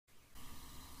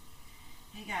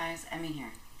guys, Emmy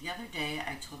here. The other day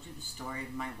I told you the story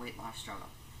of my weight loss struggle.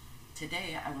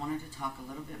 Today I wanted to talk a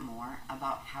little bit more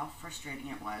about how frustrating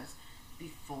it was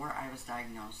before I was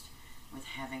diagnosed with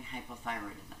having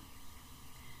hypothyroidism.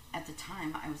 At the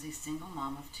time, I was a single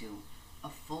mom of two, a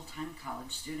full-time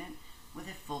college student with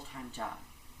a full-time job.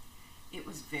 It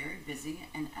was very busy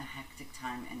and a hectic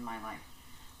time in my life.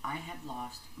 I had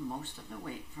lost most of the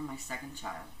weight from my second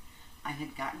child. I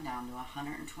had gotten down to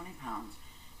 120 pounds,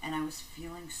 and I was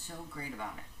feeling so great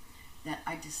about it that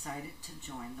I decided to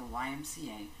join the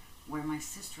YMCA, where my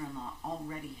sister-in-law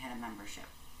already had a membership,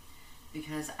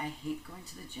 because I hate going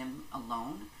to the gym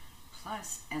alone.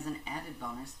 Plus, as an added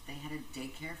bonus, they had a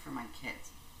daycare for my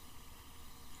kids.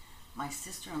 My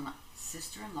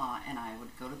sister-in-law and I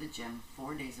would go to the gym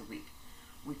 4 days a week.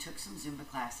 We took some Zumba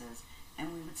classes,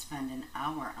 and we would spend an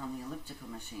hour on the elliptical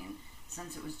machine,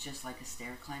 since it was just like a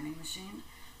stair climbing machine,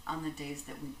 on the days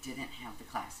that we didn't have the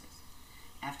classes.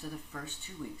 After the first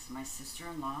 2 weeks, my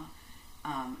sister-in-law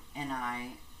and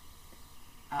I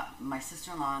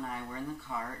were in the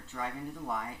car driving to the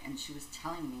Y, and she was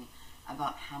telling me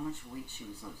about how much weight she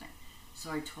was losing.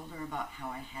 So I told her about how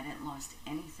I hadn't lost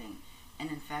anything, and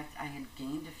in fact I had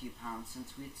gained a few pounds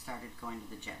since we had started going to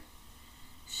the gym.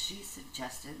 She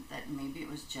suggested that maybe it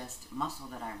was just muscle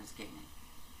that I was gaining.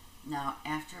 Now,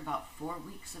 after about 4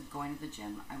 weeks of going to the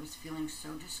gym, I was feeling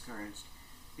so discouraged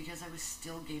because I was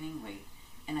still gaining weight,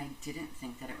 and I didn't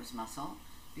think that it was muscle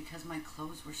because my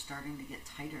clothes were starting to get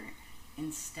tighter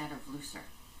instead of looser.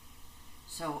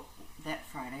 So that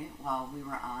Friday, while we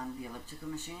were on the elliptical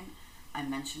machine, I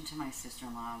mentioned to my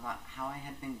sister-in-law about how I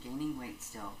had been gaining weight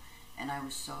still, and I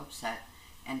was so upset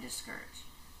and discouraged.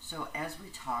 So as we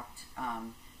talked,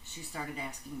 she started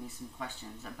asking me some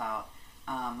questions about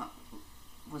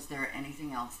was there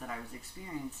anything else that I was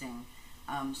experiencing.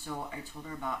 So I told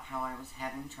her about how I was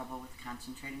having trouble with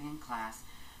concentrating in class,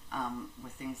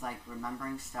 with things like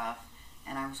remembering stuff,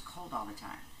 and I was cold all the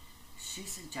time. She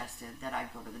suggested that I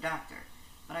go to the doctor,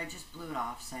 but I just blew it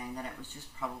off, saying that it was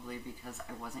just probably because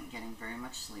I wasn't getting very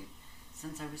much sleep,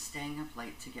 since I was staying up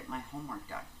late to get my homework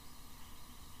done.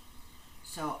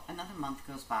 So another month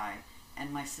goes by,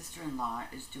 and my sister-in-law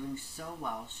is doing so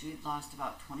well. She had lost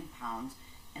about 20 pounds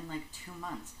in like 2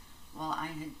 months, while I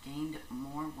had gained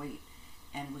more weight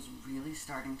and was really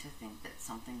starting to think that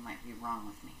something might be wrong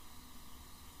with me.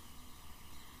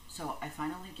 So I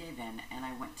finally gave in, and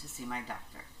I went to see my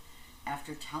doctor.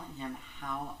 After telling him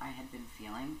how I had been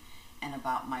feeling and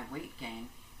about my weight gain,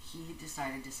 he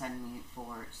decided to send me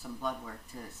for some blood work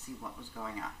to see what was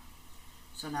going on.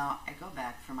 So now I go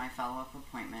back for my follow-up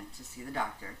appointment to see the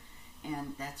doctor,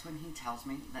 and that's when he tells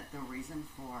me that the reason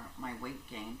for my weight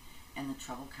gain and the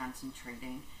trouble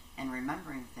concentrating and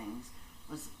remembering things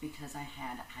was because I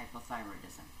had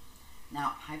hypothyroidism.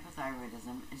 Now,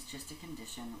 hypothyroidism is just a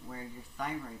condition where your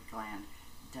thyroid gland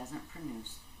doesn't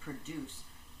produce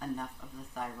enough of the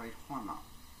thyroid hormone,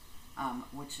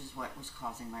 which is what was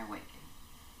causing my weight gain.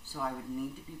 So I would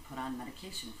need to be put on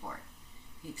medication for it.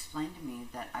 He explained to me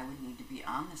that I would need to be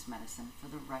on this medicine for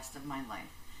the rest of my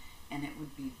life, and it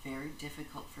would be very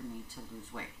difficult for me to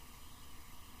lose weight.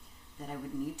 That I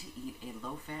would need to eat a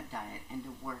low-fat diet and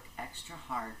to work extra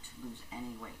hard to lose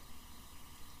any weight.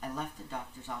 I left the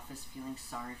doctor's office feeling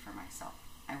sorry for myself.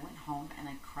 I went home and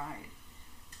I cried.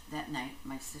 That night,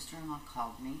 my sister-in-law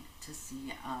called me to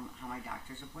see how my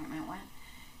doctor's appointment went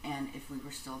and if we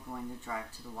were still going to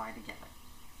drive to the Y together.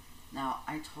 Now,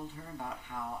 I told her about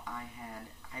how I had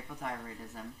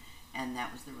hypothyroidism, and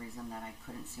that was the reason that I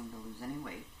couldn't seem to lose any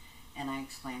weight, and I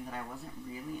explained that I wasn't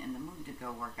really in the mood to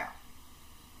go work out.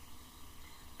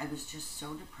 I was just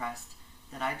so depressed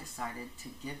that I decided to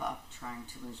give up trying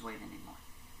to lose weight anymore.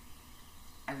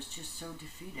 I was just so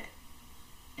defeated.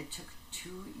 It took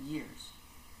 2 years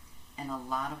and a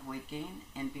lot of weight gain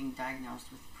and being diagnosed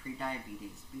with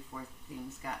prediabetes before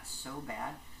things got so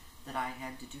bad that I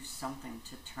had to do something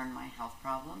to turn my health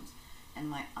problems and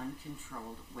my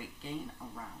uncontrolled weight gain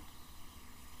around.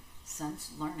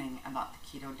 Since learning about the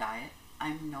keto diet,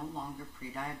 I'm no longer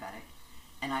pre-diabetic,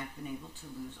 and I've been able to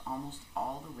lose almost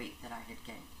all the weight that I had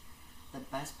gained. The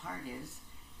best part is,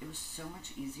 it was so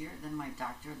much easier than my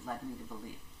doctor led me to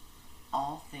believe.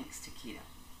 All thanks to keto.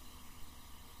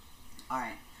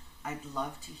 Alright, I'd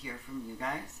love to hear from you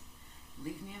guys.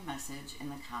 Leave me a message in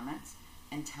the comments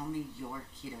and tell me your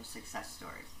keto success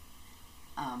stories.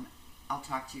 I'll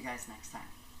talk to you guys next time.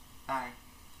 Bye.